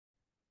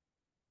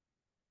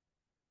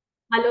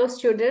Hello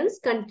students,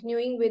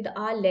 continuing with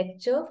our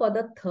lecture for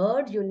the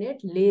third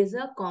unit,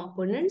 laser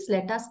components.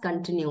 Let us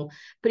continue.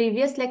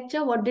 Previous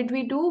lecture, what did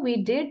we do?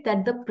 We did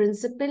that the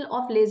principle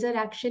of laser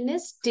action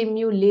is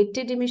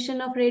stimulated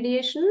emission of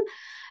radiation.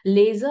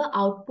 Laser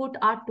output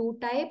are two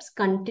types,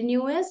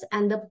 continuous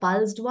and the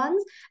pulsed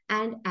ones,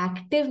 and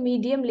active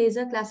medium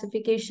laser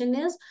classification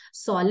is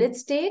solid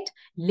state,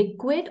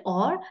 liquid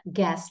or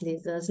gas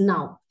lasers.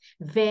 Now,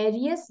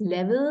 various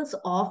levels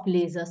of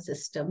laser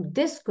system.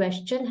 This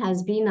question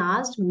has been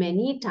asked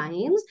many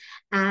times,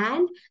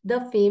 and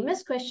the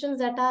famous questions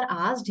that are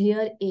asked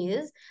here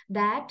is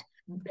that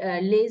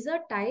laser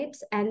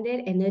types and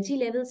their energy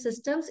level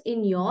systems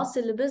in your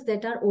syllabus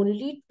that are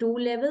only 2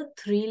 level,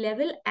 3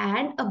 level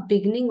and a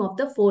beginning of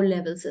the 4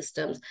 level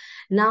systems.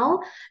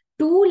 Now,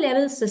 2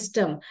 level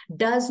system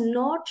does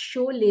not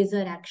show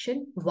laser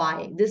action.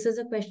 Why? This is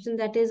a question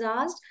that is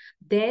asked.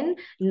 Then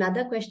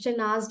another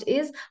question asked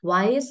is,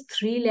 why is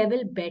 3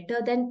 level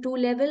better than 2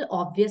 level?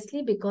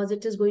 Obviously, because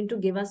it is going to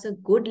give us a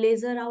good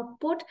laser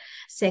output.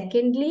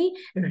 Secondly,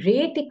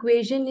 rate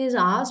equation is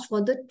asked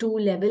for the 2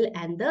 level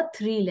and the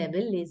 3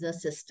 level laser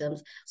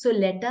systems. So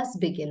let us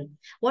begin.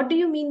 What do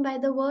you mean by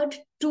the word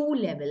 2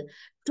 level?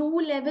 2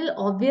 level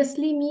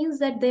obviously means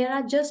that there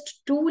are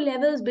just 2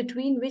 levels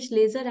between which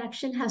laser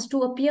action has to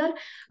appear,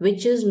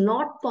 which is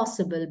not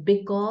possible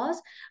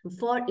because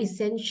for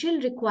essential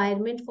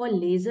requirement for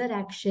laser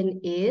action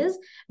is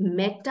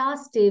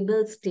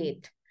metastable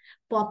state,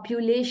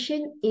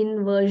 population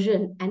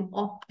inversion and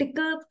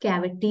optical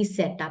cavity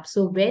setup.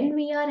 So when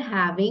we are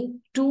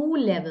having 2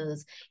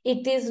 levels,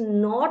 it is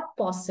not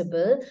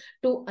possible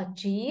to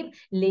achieve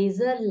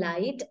laser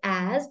light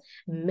as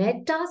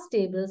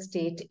metastable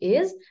state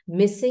is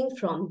missing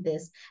from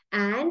this.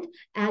 And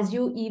as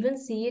you even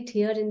see it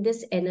here in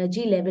this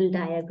energy level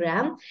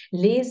diagram,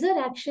 laser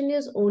action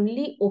is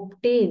only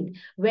obtained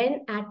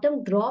when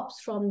atom drops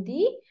from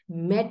the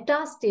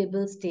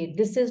metastable state.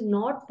 This is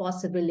not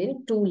possible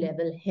in 2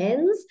 level.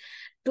 Hence,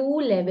 2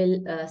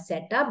 level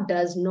setup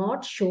does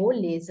not show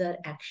laser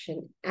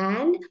action.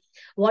 And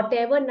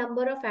whatever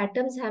number of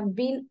atoms have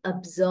been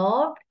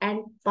absorbed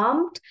and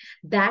pumped,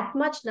 that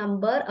much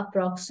number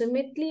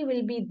approximately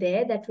will be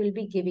there that will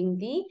be giving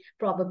the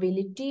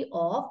probability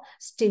of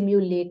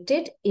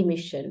stimulated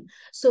emission.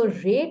 So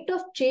rate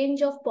of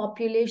change of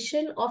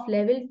population of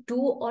level 2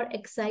 or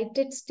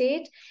excited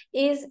state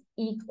is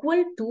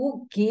equal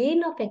to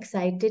gain of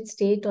excited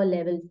state or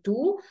level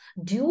 2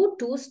 due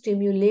to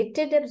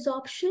stimulated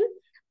absorption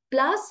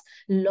plus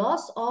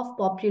loss of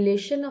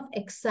population of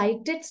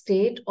excited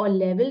state or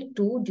level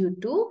 2 due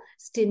to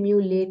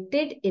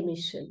stimulated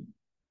emission.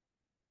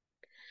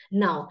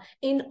 Now,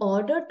 in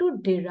order to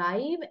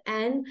derive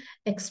an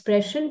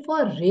expression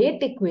for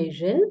rate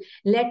equation,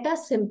 let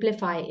us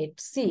simplify it.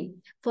 See,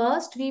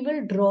 first we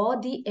will draw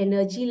the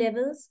energy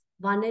levels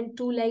 1 and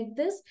 2 like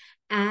this,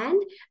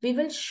 and we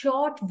will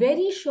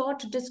very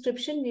short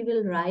description, we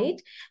will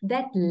write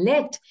that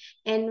let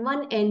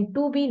N1,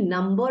 N2 be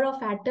number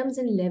of atoms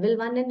in level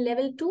 1 and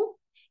level 2,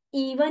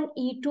 even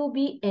E2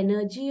 be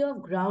energy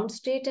of ground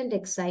state and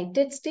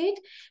excited state.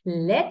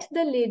 Let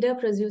the laser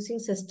producing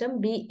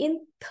system be in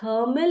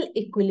thermal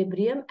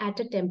equilibrium at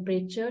a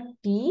temperature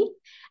T,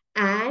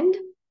 and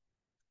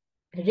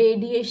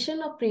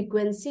radiation of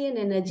frequency and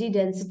energy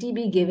density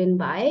be given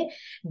by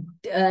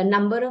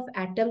number of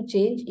atom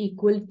change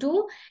equal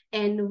to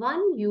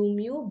N1 U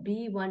mu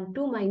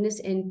B12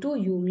 minus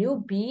N2 U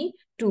mu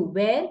B2,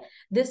 where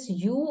this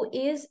U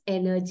is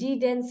energy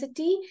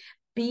density,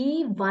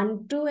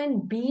 B12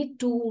 and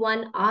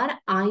B21 are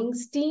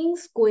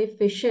Einstein's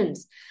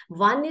coefficients.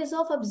 One is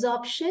of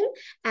absorption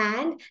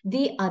and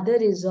the other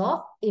is of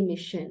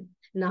emission.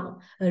 Now,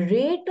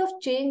 rate of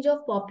change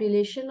of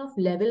population of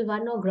level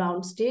 1 or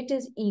ground state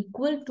is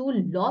equal to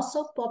loss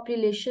of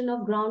population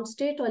of ground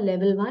state or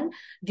level 1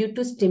 due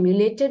to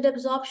stimulated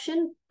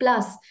absorption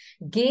plus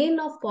gain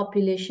of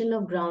population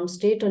of ground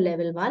state or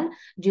level 1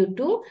 due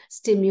to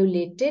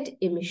stimulated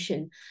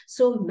emission.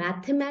 So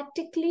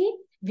mathematically,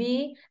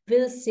 we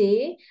will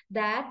say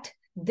that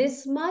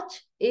this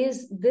much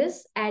is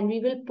this, and we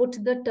will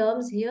put the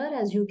terms here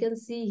as you can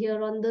see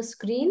here on the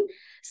screen.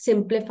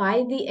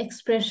 Simplify the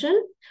expression.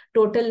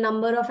 Total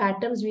number of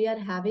atoms we are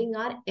having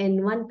are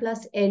N1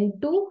 plus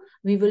N2.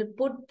 We will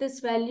put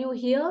this value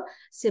here,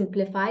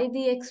 simplify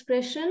the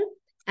expression,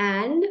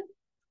 and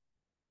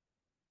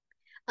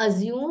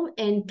assume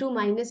N2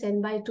 minus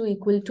N by 2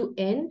 equal to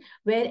N,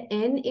 where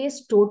N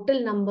is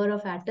total number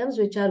of atoms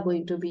which are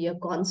going to be a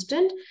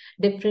constant.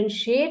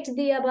 Differentiate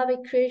the above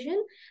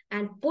equation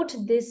and put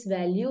this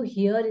value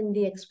here in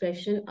the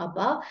expression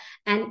above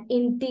and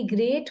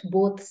integrate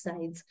both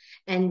sides.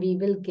 And we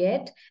will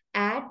get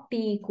at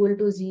T equal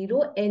to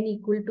 0, N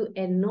equal to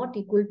N naught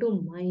equal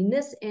to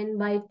minus N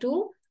by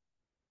 2.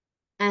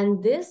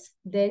 And this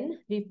then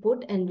we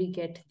put and we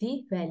get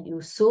the value.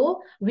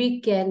 So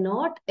we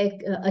cannot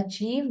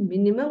achieve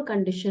minimum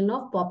condition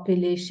of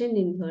population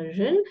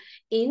inversion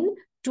in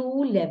 2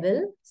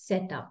 level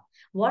setup.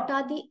 what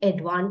are the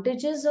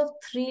advantages of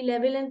 3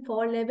 level and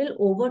 4 level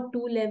over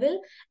 2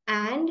 level,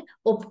 and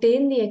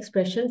obtain the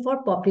expression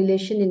for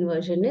population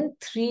inversion in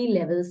 3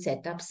 level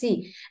setup.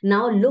 See,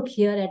 now look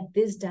here at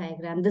this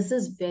diagram. This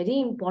is very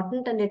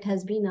important and it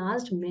has been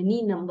asked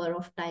many number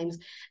of times.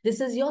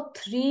 This is your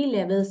 3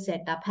 level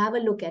setup. Have a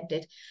look at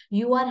it.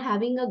 You are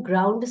having a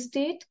ground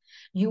state,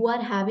 you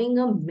are having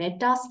a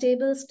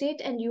metastable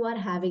state, and you are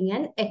having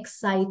an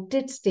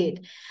excited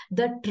state.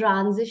 The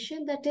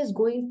transition that is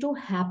going to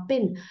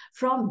happen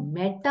from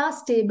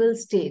metastable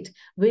state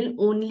will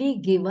only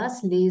give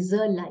us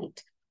laser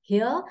light.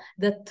 Here,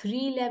 the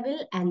 3 level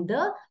and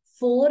the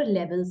 4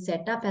 level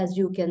setup, as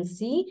you can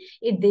see,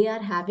 they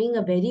are having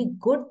a very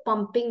good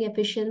pumping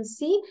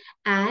efficiency,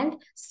 and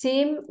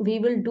same we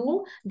will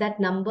do that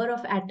number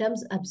of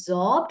atoms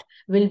absorbed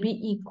will be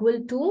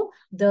equal to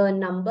the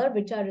number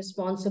which are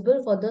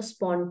responsible for the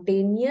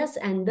spontaneous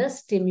and the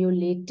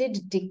stimulated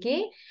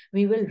decay.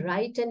 We will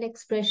write an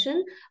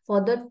expression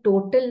for the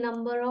total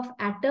number of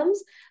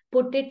atoms,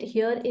 put it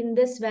here in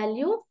this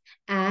value,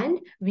 and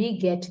we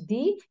get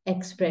the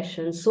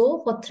expression.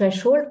 So for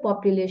threshold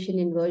population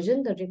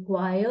inversion, the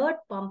required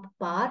pump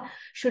power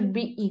should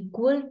be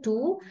equal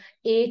to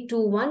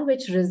A21,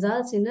 which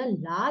results in a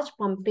large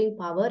pumping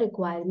power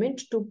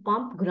requirement to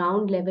pump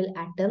ground level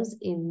atoms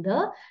in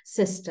the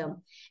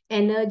system.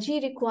 Energy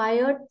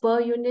required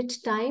per unit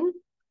time,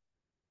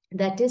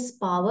 that is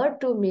power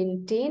to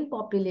maintain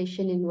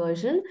population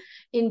inversion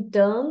in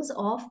terms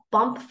of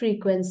pump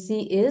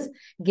frequency, is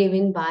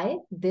given by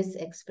this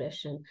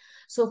expression.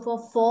 So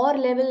for 4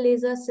 level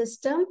laser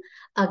system,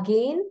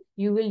 again,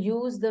 you will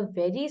use the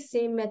very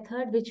same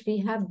method which we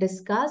have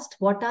discussed.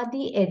 What are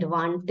the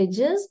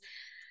advantages?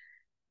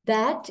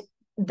 That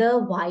the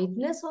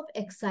wideness of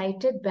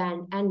excited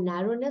band and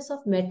narrowness of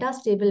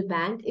metastable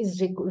band is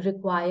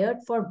required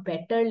for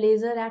better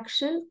laser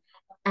action.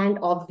 And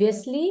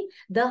obviously,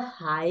 the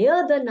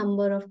higher the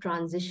number of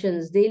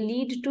transitions, they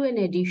lead to an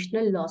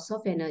additional loss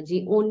of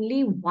energy.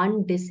 Only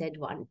one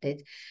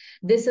disadvantage.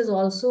 This is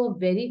also a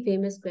very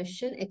famous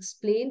question.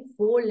 Explain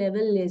 4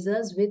 level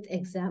lasers with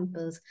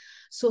examples.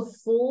 So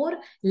 4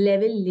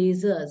 level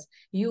lasers,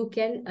 you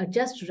can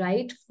just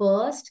write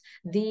first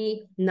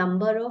the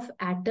number of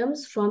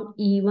atoms from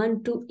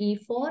E1 to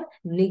E4,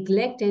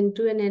 neglect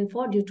N2 and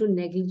N4 due to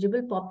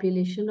negligible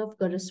population of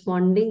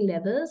corresponding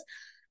levels,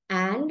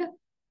 and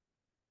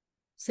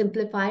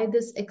simplify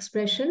this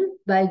expression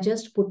by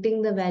just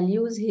putting the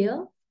values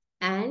here,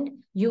 and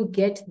you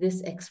get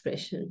this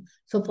expression.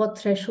 So for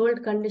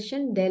threshold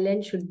condition, del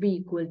N should be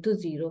equal to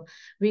 0.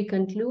 We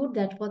conclude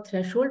that for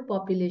threshold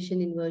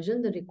population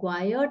inversion, the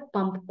required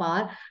pump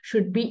power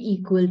should be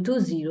equal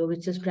to 0,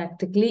 which is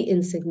practically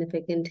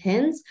insignificant.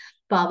 Hence,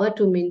 power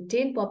to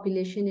maintain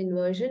population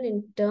inversion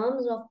in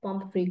terms of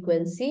pump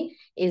frequency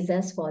is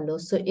as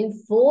follows. So in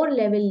 4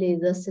 level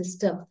laser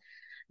system,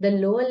 the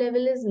lower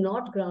level is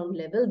not ground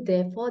level.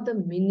 Therefore, the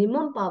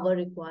minimum power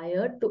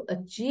required to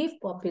achieve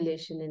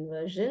population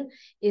inversion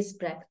is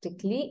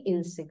practically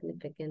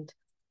insignificant.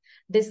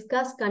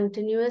 Discuss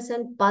continuous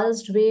and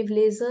pulsed wave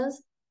lasers.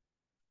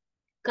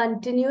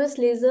 Continuous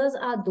lasers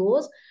are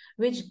those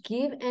which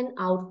give an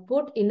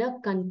output in a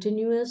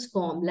continuous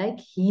form, like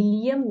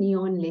helium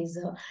neon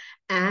laser,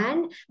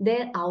 and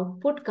their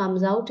output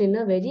comes out in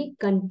a very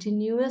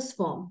continuous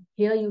form.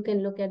 Here you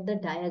can look at the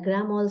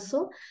diagram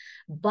also.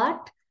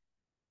 But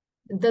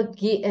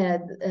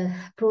the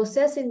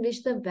process in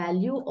which the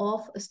value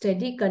of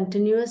steady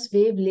continuous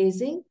wave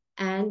lasing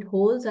and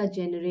holes are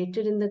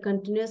generated in the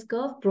continuous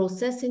curve,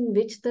 process in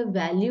which the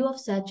value of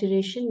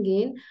saturation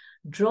gain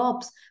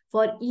drops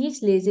for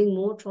each lasing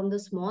mode from the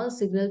small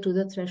signal to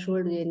the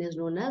threshold gain, is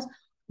known as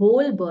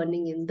hole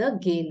burning in the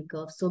gain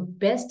curve. So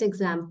best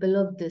example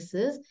of this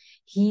is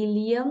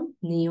helium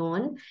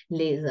neon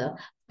laser.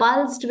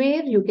 Pulsed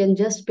wave, you can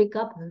just pick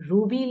up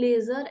ruby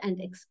laser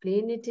and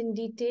explain it in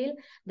detail.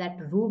 That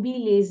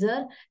ruby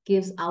laser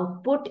gives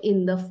output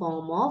in the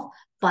form of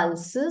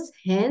pulses.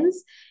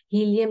 Hence,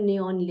 helium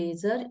neon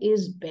laser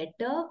is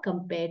better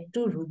compared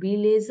to ruby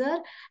laser.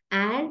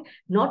 And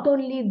not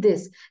only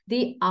this,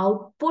 the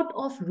output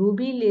of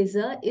ruby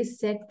laser is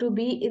said to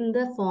be in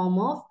the form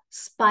of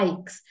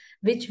spikes,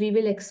 which we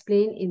will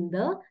explain in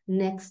the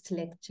next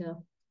lecture.